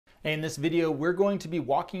In this video, we're going to be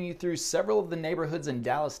walking you through several of the neighborhoods in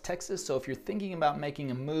Dallas, Texas. So if you're thinking about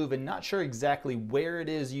making a move and not sure exactly where it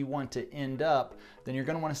is you want to end up, then you're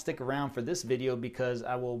going to want to stick around for this video because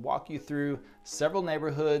I will walk you through several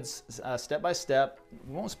neighborhoods step by step.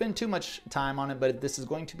 We won't spend too much time on it, but this is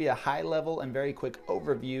going to be a high level and very quick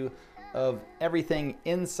overview of everything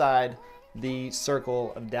inside the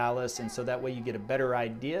circle of Dallas, and so that way you get a better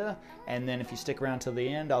idea. And then if you stick around till the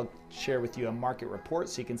end, I'll share with you a market report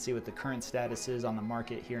so you can see what the current status is on the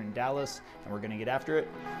market here in Dallas, and we're going to get after it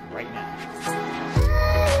right now.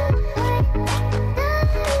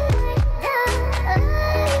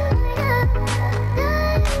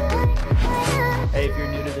 Hey, if you're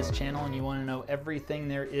new to this channel and you want to know everything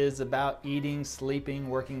there is about eating, sleeping,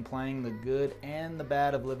 working, playing, the good and the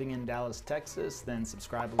bad of living in Dallas, Texas, then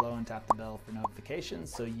subscribe below and tap the bell for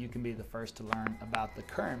notifications so you can be the first to learn about the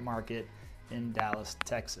current market in Dallas,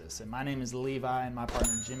 Texas. And my name is Levi, and my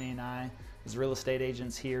partner Jimmy and I, as real estate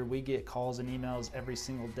agents here, we get calls and emails every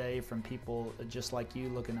single day from people just like you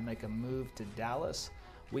looking to make a move to Dallas.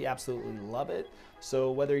 We absolutely love it. So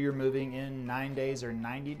whether you're moving in 9 days or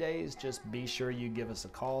 90 days, just be sure you give us a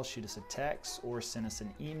call, shoot us a text, or send us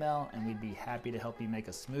an email, and we'd be happy to help you make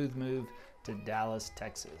a smooth move to Dallas,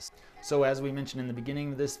 Texas. So as we mentioned in the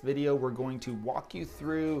beginning of this video, we're going to walk you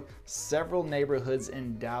through several neighborhoods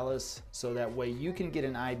in Dallas so that way you can get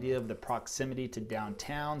an idea of the proximity to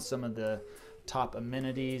downtown, some of the top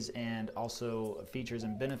amenities and also features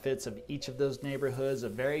and benefits of each of those neighborhoods, a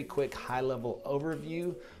very quick high-level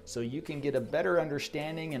overview so you can get a better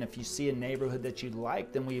understanding. And if you see a neighborhood that you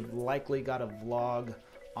like, then we've likely got a vlog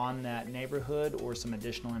on that neighborhood or some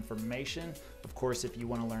additional information. Of course, if you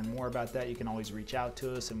want to learn more about that, you can always reach out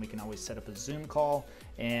to us and we can always set up a Zoom call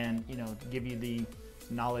and give you the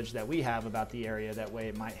knowledge that we have about the area. That way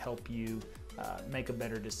it might help you make a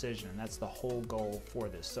better decision, and that's the whole goal for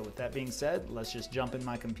this. So with that being said, let's just jump in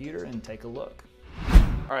my computer and take a look.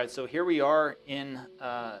 All right, so here we are in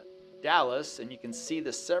Dallas, and you can see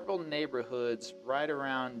the several neighborhoods right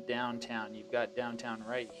around downtown. You've got downtown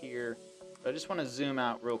right here, but I just want to zoom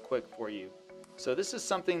out real quick for you. So this is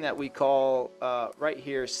something that we call right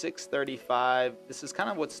here 635. This is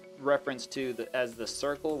kind of what's referenced to as the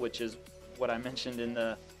circle, which is what I mentioned in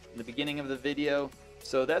the beginning of the video.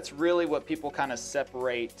 So that's really what people kind of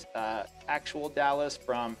separate actual Dallas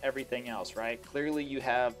from everything else, right? Clearly you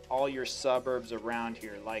have all your suburbs around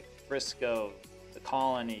here like Frisco, the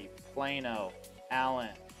Colony, Plano,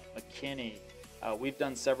 Allen, McKinney. We've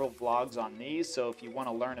done several vlogs on these, so if you want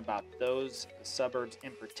to learn about those suburbs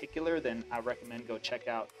in particular, then I recommend go check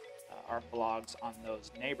out our vlogs on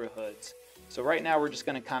those neighborhoods. So right now we're just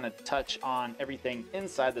going to kind of touch on everything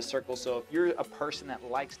inside the circle. So if you're a person that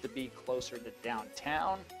likes to be closer to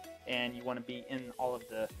downtown and you want to be in all of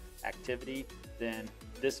the activity, then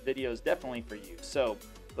this video is definitely for you. So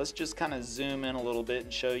let's just kind of zoom in a little bit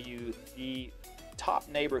and show you the top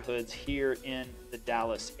neighborhoods here in the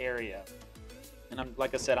Dallas area. And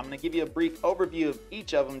like I said, I'm going to give you a brief overview of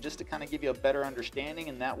each of them just to kind of give you a better understanding,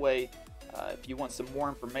 and that way if you want some more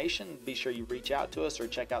information, be sure you reach out to us or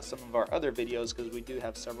check out some of our other videos because we do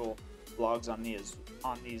have several vlogs on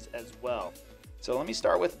these as well. So let me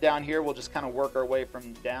start with down here. We'll just kind of work our way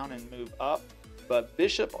from down and move up. But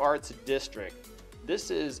Bishop Arts District,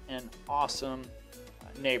 this is an awesome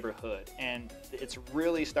neighborhood, and it's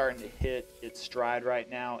really starting to hit its stride right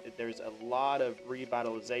now. There's a lot of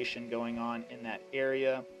revitalization going on in that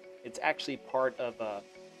area. It's actually part of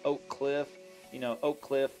Oak Cliff. Oak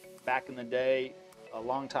Cliff back in the day, a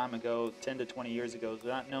long time ago, 10 to 20 years ago, was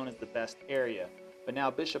not known as the best area. But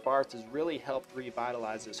now Bishop Arts has really helped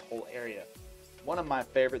revitalize this whole area. One of my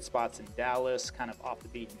favorite spots in Dallas, kind of off the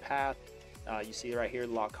beaten path. You see right here,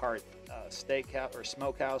 Lockhart Steakhouse or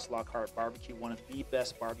Smokehouse, Lockhart Barbecue, one of the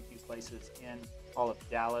best barbecue places in all of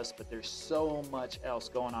Dallas. But there's so much else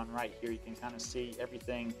going on right here. You can kind of see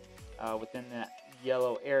everything within that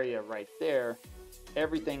yellow area right there.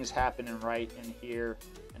 Everything's happening right in here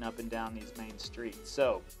and up and down these main streets.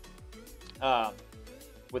 So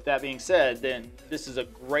with that being said, then this is a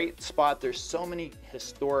great spot. There's so many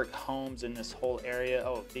historic homes in this whole area.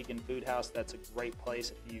 Oh, Vegan Food House, that's a great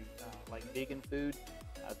place if you like vegan food.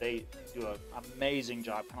 They do an amazing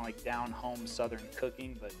job, kind of like down home southern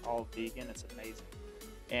cooking, but all vegan. It's amazing.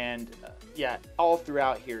 And yeah, all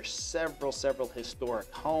throughout here, several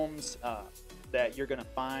historic homes that you're gonna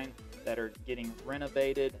find that are getting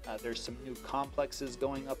renovated. There's some new complexes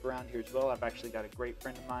going up around here as well. I've actually got a great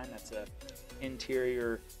friend of mine that's an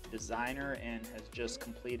interior designer and has just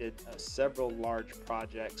completed several large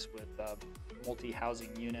projects with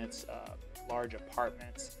multi-housing units, large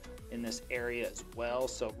apartments in this area as well.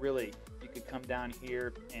 So really, you could come down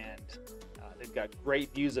here and they've got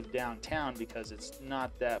great views of downtown because it's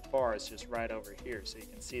not that far. It's just right over here. So you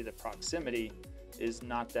can see the proximity is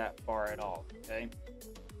not that far at all, okay?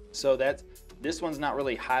 So this one's not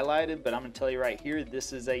really highlighted, but I'm gonna tell you right here,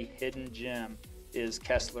 this is a hidden gem, is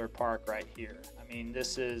Kessler Park right here. I mean,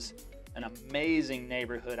 this is an amazing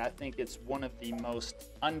neighborhood. I think it's one of the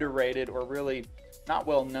most underrated or really not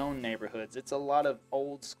well-known neighborhoods. It's a lot of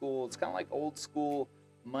old school, it's kind of like old school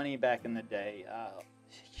money back in the day.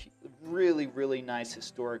 Really, really nice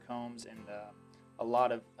historic homes and a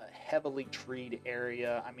lot of heavily treed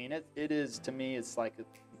area. I mean, it is, to me, it's like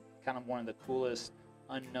kind of one of the coolest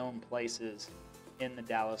unknown places in the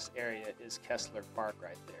Dallas area is Kessler Park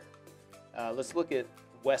right there. Let's look at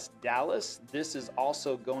West Dallas. This is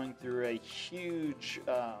also going through a huge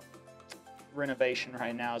renovation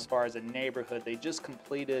right now as far as a neighborhood. They just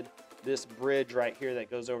completed this bridge right here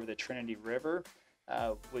that goes over the Trinity River,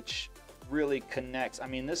 which really connects. I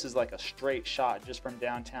mean, this is like a straight shot just from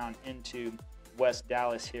downtown into West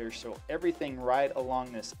Dallas here. So everything right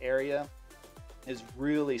along this area is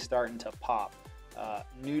really starting to pop.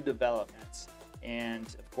 New developments, and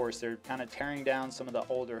of course they're kind of tearing down some of the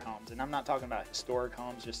older homes, and I'm not talking about historic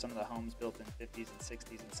homes, just some of the homes built in 50s and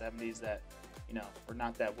 60s and 70s that, you know, were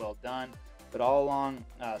not that well done. But all along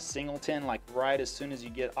Singleton, like right as soon as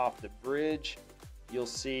you get off the bridge, you'll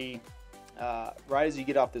see right as you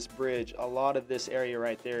get off this bridge, a lot of this area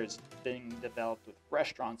right there is being developed with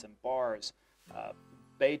restaurants and bars.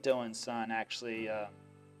 Beto and Son, actually, let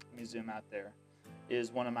me zoom out there,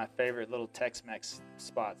 is one of my favorite little Tex-Mex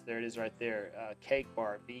spots. There it is right there. Cake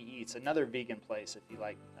Bar, V Eats, another vegan place if you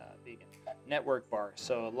like vegan. Network Bar.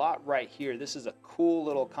 So a lot right here. This is a cool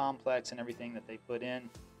little complex and everything that they put in.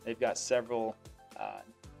 They've got several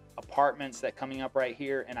apartments that coming up right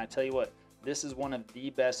here. And I tell you what, this is one of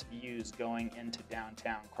the best views going into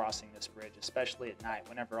downtown crossing this bridge, especially at night.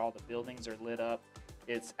 Whenever all the buildings are lit up,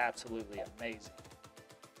 it's absolutely amazing.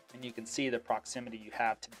 And you can see the proximity you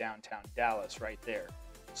have to downtown Dallas right there.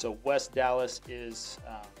 So West Dallas is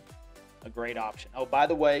a great option. Oh, by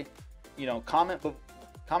the way, you know, comment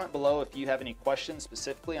below if you have any questions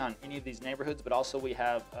specifically on any of these neighborhoods, but also we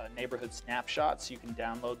have neighborhood snapshots. You can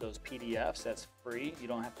download those PDFs. That's free. You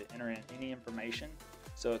don't have to enter in any information.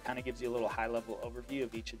 So it kind of gives you a little high-level overview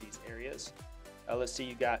of each of these areas. Let's see,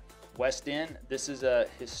 you got West End. This is a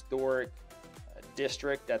historic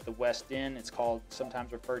district at the West End. It's called,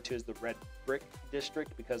 sometimes referred to as the Red Brick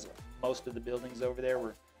District, because most of the buildings over there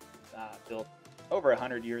were built over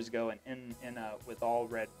 100 years ago and with all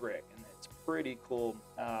red brick, and it's pretty cool.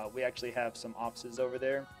 We actually have some offices over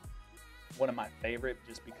there. One of my favorite,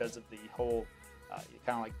 just because of the whole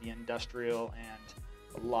kind of like the industrial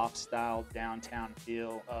and loft style downtown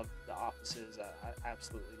feel of the offices. I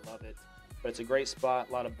absolutely love it. But it's a great spot,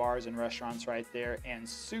 a lot of bars and restaurants right there, and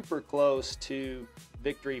super close to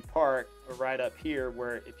Victory Park, right up here,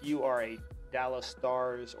 where if you are a Dallas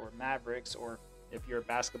Stars or Mavericks, or if you're a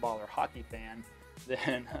basketball or hockey fan,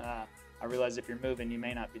 then I realize if you're moving, you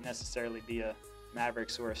may not necessarily be a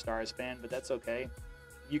Mavericks or a Stars fan, but that's okay.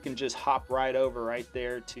 You can just hop right over right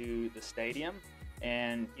there to the stadium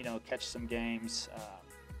and, you know, catch some games,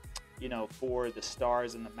 you know, for the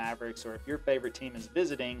Stars and the Mavericks, or if your favorite team is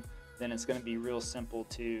visiting, then it's going to be real simple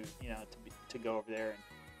to, you know, to go over there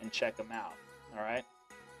and check them out. All right.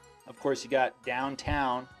 Of course, you got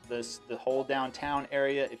downtown, the whole downtown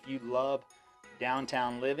area. If you love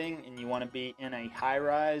downtown living and you want to be in a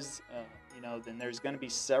high-rise, you know, then there's going to be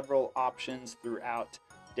several options throughout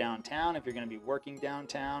downtown. If you're going to be working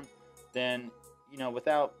downtown, then, you know,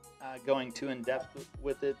 without going too in depth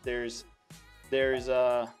with it, there's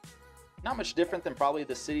not much different than probably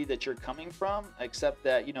the city that you're coming from, except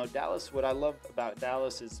that, you know, Dallas, what I love about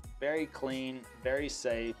Dallas is very clean, very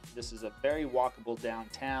safe. This is a very walkable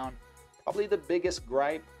downtown. Probably the biggest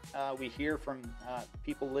gripe we hear from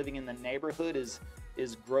people living in the neighborhood is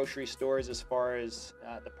grocery stores, as far as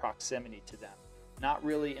the proximity to them. Not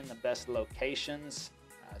really in the best locations,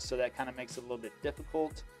 so that kind of makes it a little bit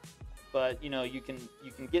difficult. But, you know, you can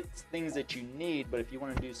get things that you need, but if you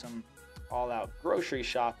want to do some all-out grocery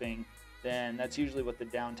shopping, then that's usually what the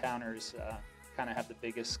downtowners kind of have the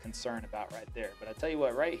biggest concern about right there. But I tell you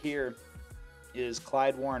what, right here is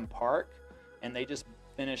Clyde Warren Park, and they just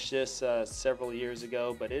finished this several years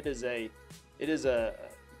ago, but it is a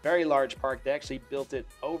very large park. They actually built it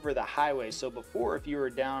over the highway. So before, if you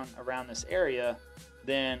were down around this area,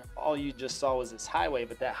 then all you just saw was this highway,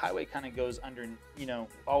 but that highway kind of goes under, you know,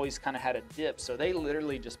 always kind of had a dip. So they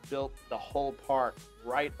literally just built the whole park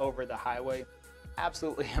right over the highway.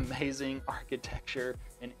 Absolutely amazing architecture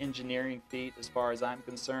and engineering feat as far as I'm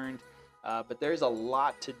concerned. But there's a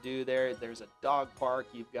lot to do there. There's a dog park.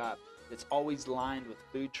 It's always lined with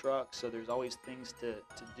food trucks, so there's always things to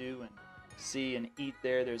do and see and eat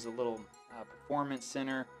there. There's a little performance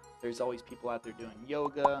center. There's always people out there doing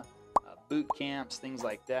yoga, boot camps, things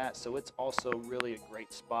like that. So it's also really a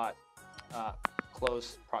great spot,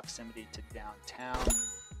 close proximity to downtown.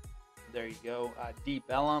 There you go. Deep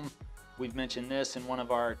Ellum, we've mentioned this in one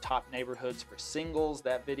of our top neighborhoods for singles,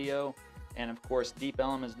 that video. And of course, Deep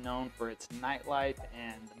Ellum is known for its nightlife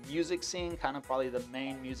and the music scene, kind of probably the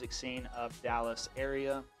main music scene of Dallas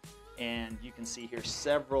area. And you can see here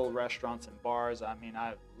several restaurants and bars. I mean,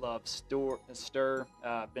 I love Stir,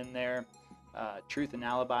 been there. Truth and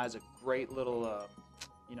Alibi is a great little,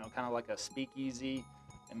 you know, kind of like a speakeasy.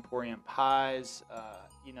 Emporium Pies,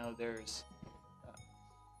 you know, there's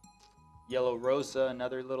Yellow Rosa,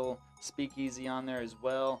 another little speakeasy on there as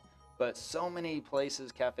well. But so many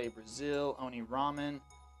places, Cafe Brazil, Oni Ramen,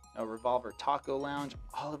 Revolver Taco Lounge,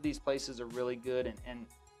 all of these places are really good, and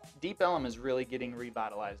Deep Ellum is really getting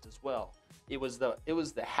revitalized as well. It was the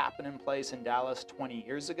happening place in Dallas 20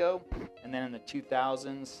 years ago, and then in the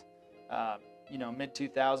 2000s, you know, mid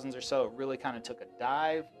 2000s or so, it really kind of took a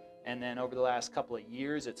dive, and then over the last couple of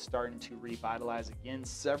years, it's starting to revitalize again.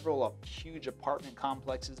 Several huge apartment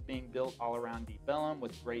complexes being built all around Deep Ellum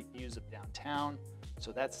with great views of downtown.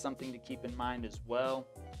 So that's something to keep in mind as well.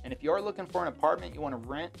 And if you are looking for an apartment you want to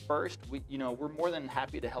rent first, we're more than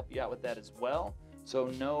happy to help you out with that as well. So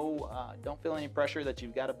don't feel any pressure that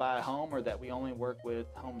you've got to buy a home or that we only work with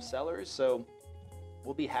home sellers. So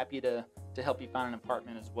we'll be happy to help you find an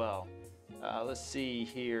apartment as well. Let's see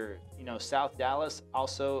here, you know, South Dallas,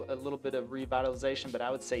 also a little bit of revitalization, but I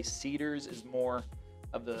would say Cedars is more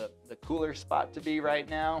of the cooler spot to be right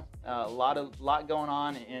now. A lot going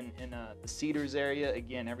on in the Cedars area.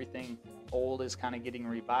 Again, everything old is kind of getting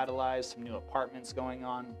revitalized. Some new apartments going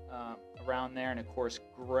on around there, and of course,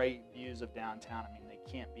 great views of downtown. I mean, they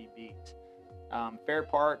can't be beat. Fair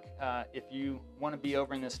Park, if you want to be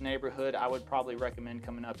over in this neighborhood, I would probably recommend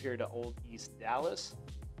coming up here to Old East Dallas.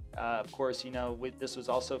 Of course, you know, this was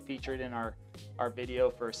also featured in our video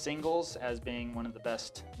for singles as being one of the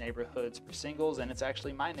best neighborhoods for singles, and it's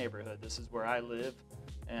actually my neighborhood. This is where I live,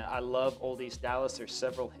 and I love Old East Dallas. There's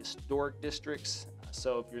several historic districts,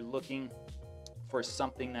 so if you're looking for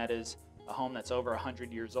something that is a home that's over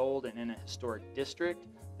 100 years old and in a historic district,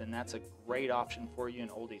 then that's a great option for you in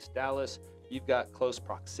Old East Dallas. You've got close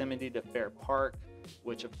proximity to Fair Park,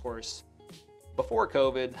 which of course, before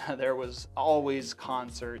COVID, there was always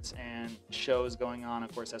concerts and shows going on.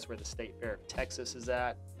 Of course, that's where the State Fair of Texas is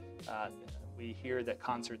at. We hear that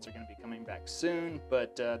concerts are going to be coming back soon,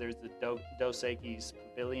 but there's the Dos Equis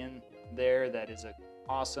Pavilion there that is an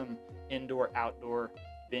awesome indoor-outdoor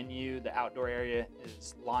venue. The outdoor area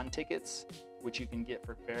is lawn tickets, which you can get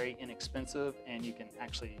for very inexpensive, and you can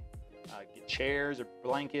actually get chairs or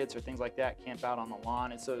blankets or things like that, camp out on the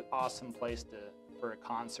lawn. It's an awesome place for a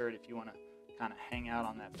concert if you want to kind of hang out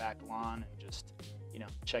on that back lawn and just, you know,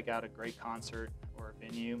 check out a great concert or a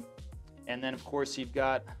venue. And then of course you've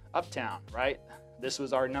got Uptown, right? This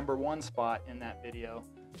was our #1 spot in that video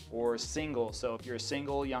for single. So if you're a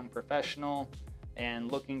single young professional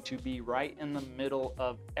and looking to be right in the middle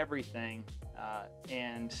of everything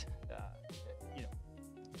you know,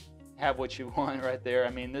 have what you want right there.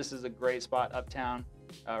 I mean, this is a great spot, Uptown,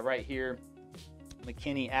 right here,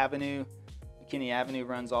 McKinney Avenue. McKinney Avenue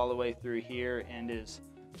runs all the way through here and is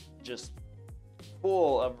just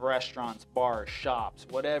full of restaurants, bars, shops,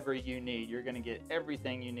 whatever you need. You're going to get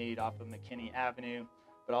everything you need off of McKinney Avenue,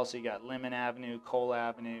 but also you got Lemon Avenue, Cole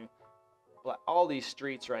Avenue. All these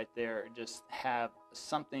streets right there just have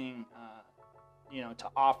something you know, to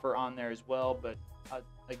offer on there as well, but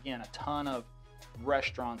again, a ton of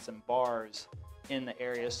restaurants and bars in the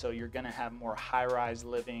area, so you're going to have more high-rise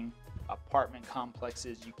living, apartment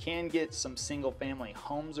complexes. You can get some single family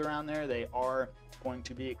homes around there. They are going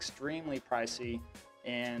to be extremely pricey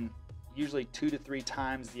and usually 2 to 3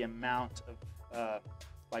 times the amount of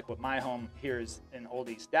like what my home here is in Old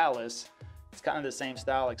East Dallas. It's kind of the same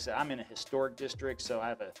style. Like I said, I'm in a historic district, so I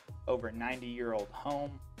have a over 90-year-old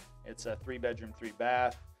home. It's a 3-bedroom,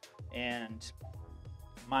 3-bath, and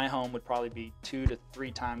my home would probably be 2 to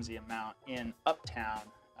 3 times the amount in Uptown.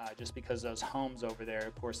 Just because those homes over there,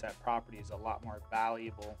 of course, that property is a lot more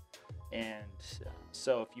valuable. And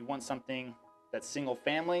so if you want something that's single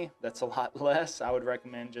family, that's a lot less, I would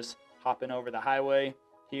recommend just hopping over the highway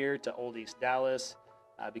here to Old East Dallas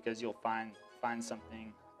because you'll find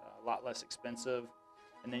something a lot less expensive.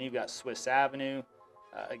 And then you've got Swiss Avenue.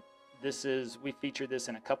 We featured this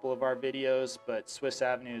in a couple of our videos, but Swiss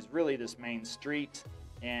Avenue is really this main street,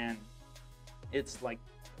 and it's like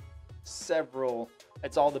several,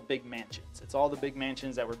 it's all the big mansions. It's all the big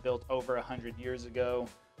mansions that were built over 100 years ago.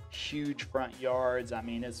 Huge front yards. I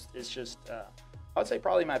mean, it's just, I would say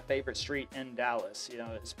probably my favorite street in Dallas, you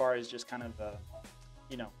know, as far as just kind of,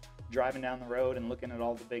 you know, driving down the road and looking at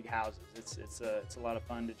all the big houses. It's a lot of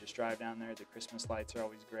fun to just drive down there. The Christmas lights are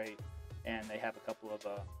always great, and they have a couple of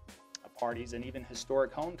parties and even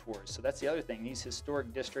historic home tours. So that's the other thing. These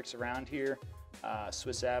historic districts around here,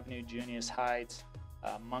 Swiss Avenue, Junius Heights,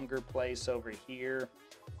 Munger Place over here,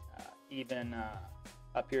 even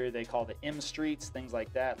up here they call the M Streets, things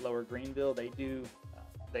like that. Lower Greenville,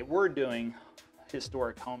 they were doing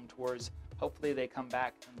historic home tours. Hopefully they come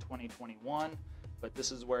back in 2021, but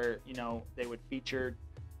this is where, you know, they would feature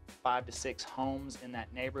 5 to 6 homes in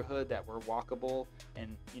that neighborhood that were walkable,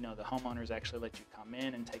 and you know, the homeowners actually let you come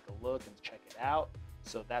in and take a look and check it out.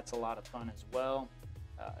 So that's a lot of fun as well.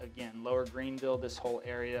 Again, Lower Greenville, this whole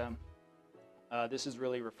area, this is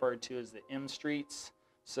really referred to as the M Streets.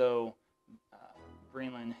 So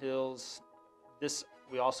Greenland Hills, this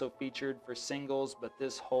we also featured for singles, but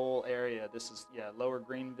this whole area, this is, yeah, Lower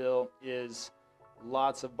Greenville is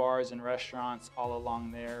lots of bars and restaurants all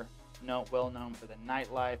along there. Well known for the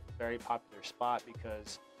nightlife, very popular spot,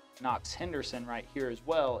 because Knox Henderson right here as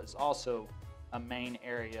well is also a main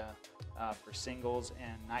area for singles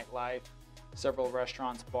and nightlife. Several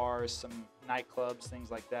restaurants, bars, some nightclubs,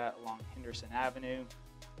 things like that along Henderson Avenue.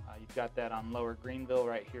 You've got that on Lower Greenville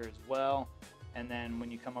right here as well. And then when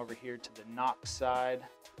you come over here to the Knox side,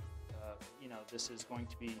 you know, this is going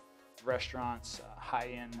to be restaurants,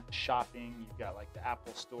 high-end shopping. You've got like the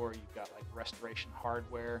Apple store, you've got like Restoration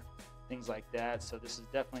Hardware, things like that. So this is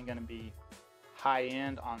definitely going to be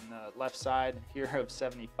high-end on the left side here of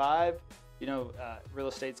 75. You know, real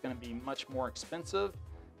estate's going to be much more expensive.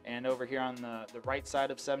 And over here on the right side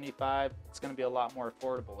of 75, it's going to be a lot more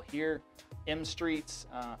affordable. Here, M Streets,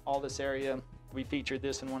 all this area, we featured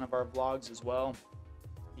this in one of our vlogs as well.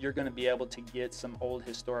 You're going to be able to get some old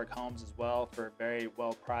historic homes as well for very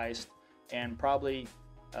well priced, and probably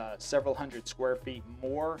several hundred square feet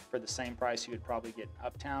more for the same price you would probably get in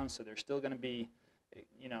Uptown. So they're still going to be,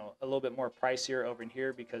 you know, a little bit more pricier over in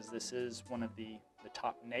here, because this is one of the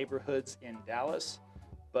top neighborhoods in Dallas.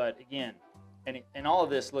 But again, and all of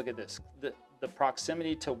this, look at this, the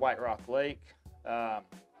proximity to White Rock Lake,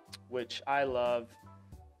 which I love.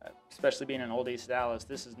 Especially being in Old East Dallas,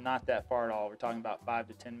 this is not that far at all. We're talking about 5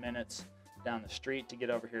 to 10 minutes down the street to get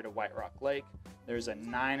over here to White Rock Lake. There's a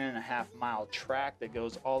 9.5 mile track that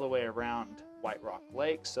goes all the way around White Rock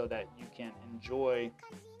Lake, so that you can enjoy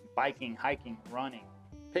biking, hiking, running,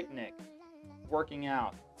 picnic, working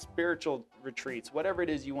out, spiritual retreats, whatever it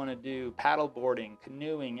is you want to do, paddle boarding,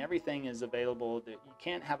 canoeing, everything is available. You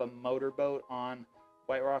can't have a motorboat on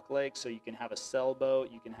White Rock Lake, so you can have a sailboat,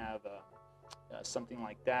 you can have something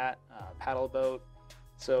like that, paddle boat.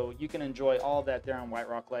 So you can enjoy all that there on White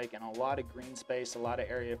Rock Lake, and a lot of green space, a lot of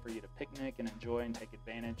area for you to picnic and enjoy and take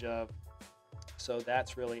advantage of. So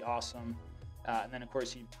that's really awesome. And then of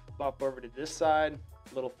course you bump over to this side,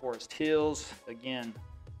 Little Forest Hills. Again,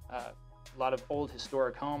 a lot of old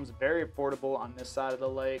historic homes, very affordable on this side of the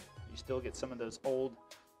lake. You still get some of those old,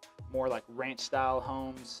 more like ranch style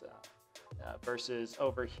homes versus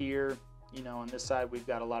over here. You know, on this side, we've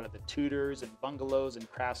got a lot of the Tudors and bungalows and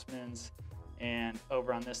craftsmen's, and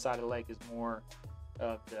over on this side of the lake is more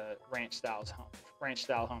of the ranch style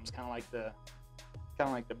homes, kind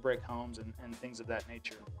of like the brick homes and things of that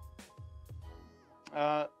nature.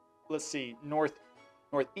 Let's see,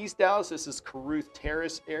 northeast Dallas. This is Caruth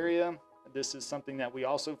Terrace area. This is something that we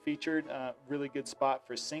also featured. Really good spot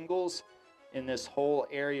for singles. In this whole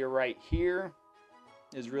area right here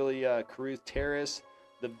is really Caruth Terrace.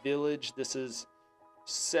 The Village, this is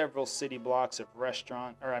several city blocks of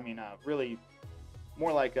restaurant, or really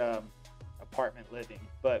more like apartment living,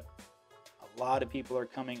 but a lot of people are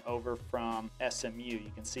coming over from SMU.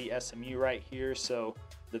 You can see SMU right here, so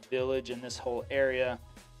the Village in this whole area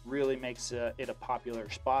really makes it a popular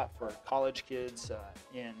spot for college kids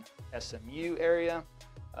in SMU area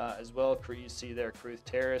as well. You see there Caruth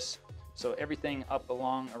Terrace. So everything up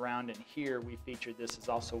along around in here, we featured. This is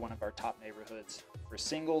also one of our top neighborhoods for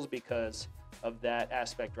singles because of that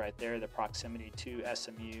aspect right there, the proximity to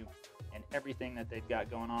SMU and everything that they've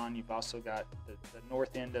got going on. You've also got the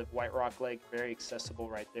north end of White Rock Lake, very accessible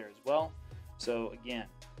right there as well. So again,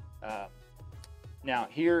 now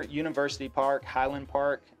here, University Park, Highland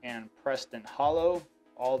Park, and Preston Hollow,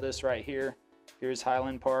 all this right here. Here's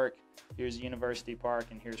Highland Park, here's University Park,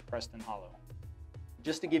 and here's Preston Hollow.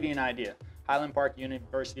 Just to give you an idea, Highland Park,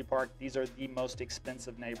 University Park, these are the most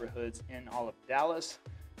expensive neighborhoods in all of Dallas.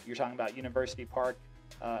 You're talking about University Park,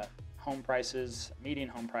 home prices, median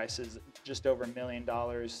home prices, just over $1 million,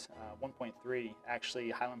 1.3. Actually,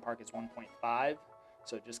 Highland Park is 1.5.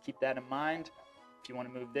 So just keep that in mind if you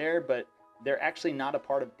want to move there. But they're actually not a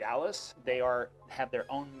part of Dallas. They have their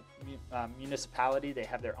own municipality. They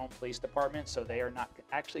have their own police department. So they are not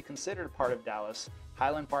actually considered a part of Dallas.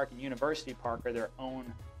 Highland Park and University Park are their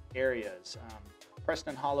own areas.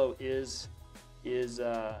 Preston Hollow is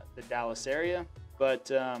the Dallas area,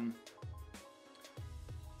 but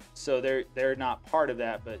so they're not part of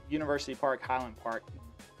that. But University Park, Highland Park,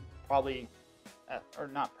 probably, or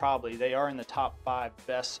not probably, they are in the top 5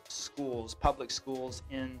 best schools, public schools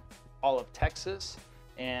in all of Texas,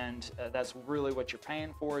 and that's really what you're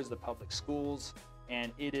paying for, is the public schools.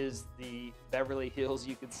 And it is the Beverly Hills,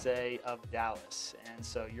 you could say, of Dallas. And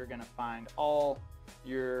so you're going to find all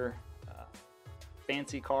your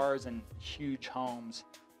fancy cars and huge homes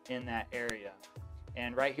in that area.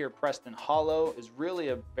 And right here, Preston Hollow is really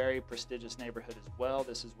a very prestigious neighborhood as well.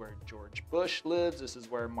 This is where George Bush lives. This is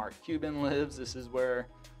where Mark Cuban lives. This is where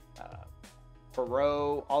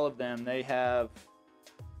Perot, all of them, they have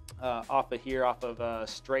off of here, off of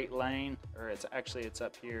Straight Lane, or it's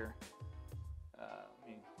up here. Let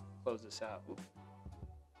me close this out. Oop.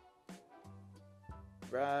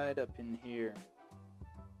 Right up in here.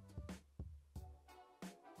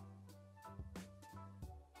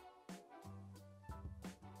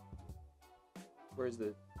 Where's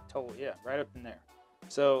the toll? Yeah, right up in there.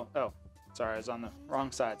 So, oh, sorry, I was on the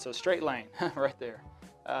wrong side. So Straight Lane, right there.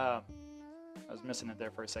 I was missing it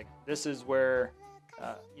there for a second. This is where,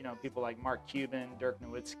 people like Mark Cuban, Dirk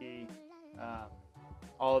Nowitzki,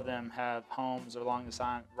 all of them have homes along the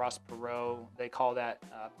side. Ross Perot, they call that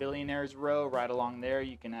Billionaires Row. Right along there,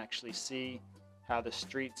 you can actually see how the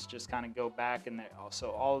streets just kind of go back, and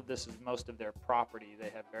also all of this is most of their property. They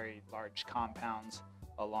have very large compounds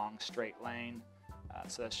along Straight Lane.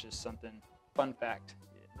 So that's just something, fun fact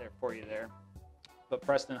there for you there. But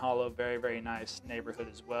Preston Hollow, very, very nice neighborhood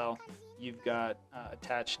as well. You've got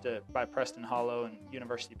attached by Preston Hollow and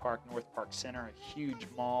University Park, North Park Center, a huge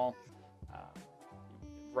mall,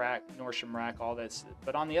 Rack, Nordstrom Rack, all that.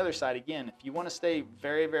 But on the other side, again, if you want to stay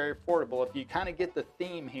very, very affordable, if you kind of get the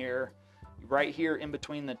theme here, right here in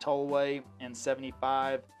between the tollway and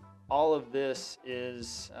 75, all of this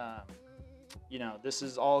is, this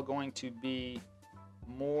is all going to be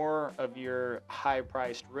more of your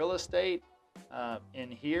high-priced real estate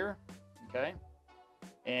in here, okay?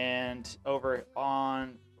 And over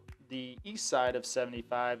on the east side of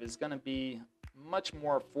 75 is going to be much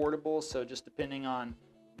more affordable, so just depending on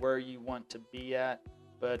where you want to be at.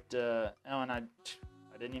 But and I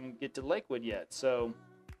didn't even get to Lakewood yet. So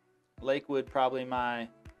Lakewood, probably my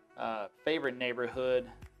favorite neighborhood.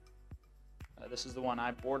 This is the one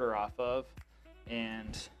I border off of,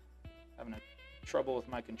 and having trouble with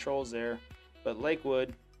my controls there. But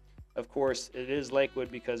Lakewood, of course, it is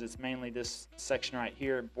Lakewood because it's mainly this section right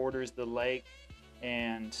here. It borders the lake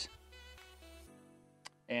and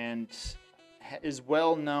is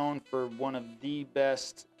well known for one of the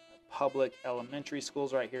best public elementary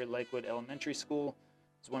schools right here. Lakewood Elementary School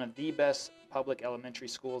is one of the best public elementary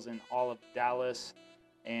schools in all of Dallas,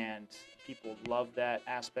 and people love that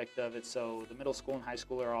aspect of it. So the middle school and high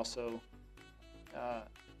school are also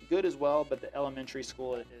good as well, but the elementary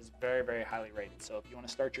school is very, very highly rated. So if you want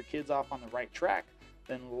to start your kids off on the right track,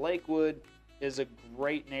 then Lakewood is a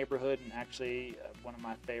great neighborhood, and actually one of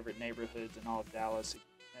my favorite neighborhoods in all of Dallas.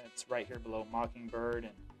 It's right here below Mockingbird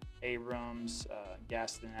and Abrams,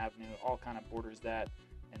 Gaston Avenue, all kind of borders that.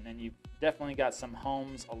 And then you've definitely got some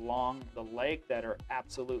homes along the lake that are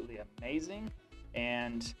absolutely amazing,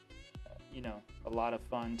 and a lot of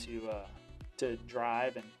fun to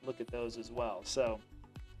drive and look at those as well. So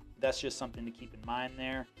that's just something to keep in mind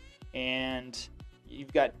there. And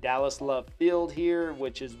you've got Dallas Love Field here,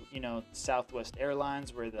 which is Southwest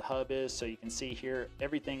Airlines, where the hub is. So you can see here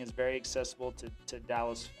everything is very accessible to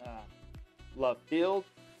Dallas Love Field.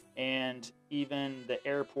 And even the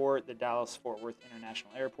airport, the Dallas-Fort Worth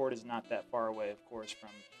International Airport, is not that far away, of course, from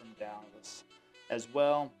Dallas as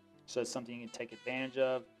well. So it's something you can take advantage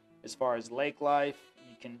of. As far as lake life,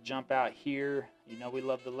 you can jump out here. We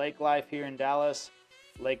love the lake life here in Dallas.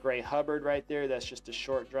 Lake Ray Hubbard right there, that's just a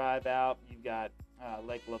short drive out. You've got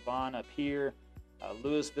Lake Lavon up here,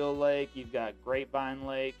 Louisville Lake, you've got Grapevine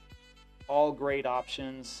Lake, all great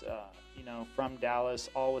options, from Dallas,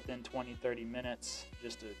 all within 20-30 minutes,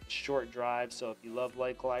 just a short drive. So if you love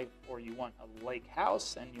lake life, or you want a lake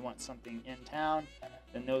house and you want something in town,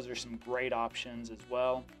 then those are some great options as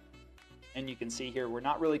well. And you can see here, we're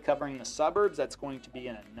not really covering the suburbs. That's going to be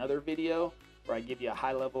in another video where I give you a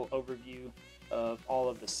high-level overview of all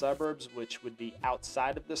of the suburbs, which would be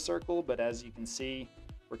outside of the circle. But as you can see,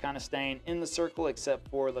 we're kind of staying in the circle, except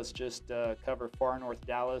for, let's just cover far north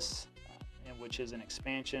Dallas, which is an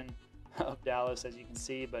expansion of Dallas, as you can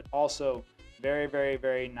see, but also very, very,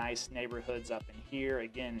 very nice neighborhoods up in here.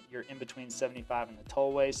 Again, you're in between 75 and the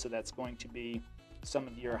tollway, so that's going to be some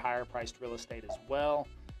of your higher priced real estate as well.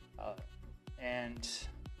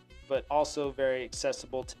 But also very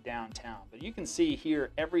accessible to downtown. But you can see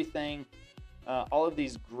here everything, all of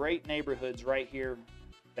these great neighborhoods right here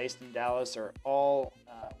based in Dallas are all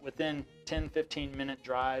within 10-15 minute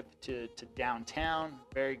drive to downtown,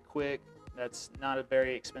 very quick. That's not a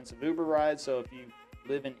very expensive Uber ride. So if you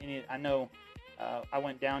live in any, I know I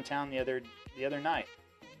went downtown the other night,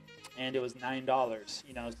 and it was $9,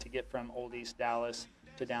 you know, to get from Old East Dallas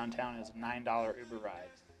to downtown is a $9 Uber ride.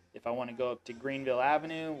 If I want to go up to Greenville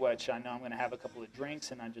Avenue, which I know I'm going to have a couple of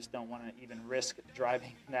drinks and I just don't want to even risk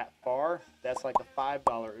driving that far, that's like a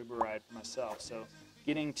 $5 Uber ride for myself. So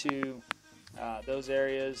getting to those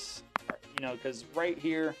areas, you know, because right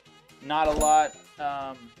here, not a lot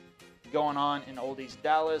going on in Old East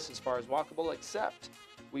Dallas as far as walkable, except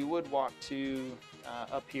we would walk to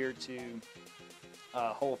up here to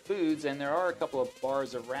Whole Foods, and there are a couple of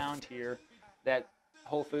bars around here that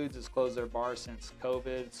Whole Foods has closed their bar since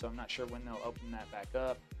COVID, so I'm not sure when they'll open that back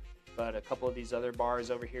up. But a couple of these other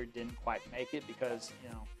bars over here didn't quite make it because, you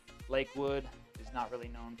know, Lakewood is not really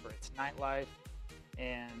known for its nightlife.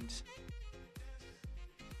 And,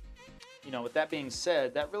 you know, with that being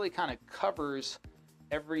said, that really kind of covers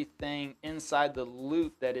everything inside the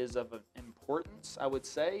loop that is of importance, I would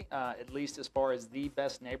say, at least as far as the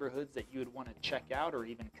best neighborhoods that you would want to check out or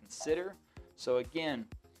even consider. So again,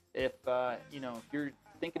 if you know, if you're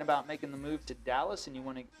thinking about making the move to Dallas and you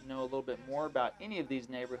want to know a little bit more about any of these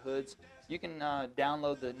neighborhoods, you can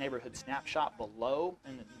download the neighborhood snapshot below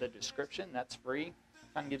in the description. That's free.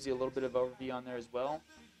 Kind of gives you a little bit of overview on there as well.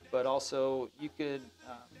 But also you could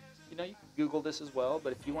you know, you can Google this as well,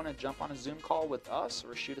 but if you want to jump on a Zoom call with us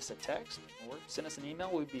or shoot us a text or send us an email,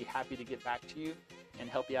 we'd be happy to get back to you and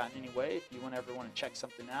help you out in any way. If you ever want to check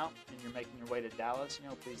something out and you're making your way to Dallas, you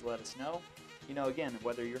know, please let us know. You know, again,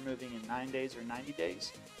 whether you're moving in 9 days or 90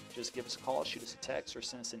 days, just give us a call, shoot us a text, or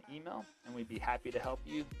send us an email, and we'd be happy to help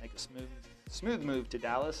you make a smooth move to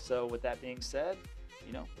Dallas. So with that being said,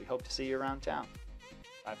 you know, we hope to see you around town.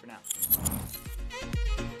 Bye for now.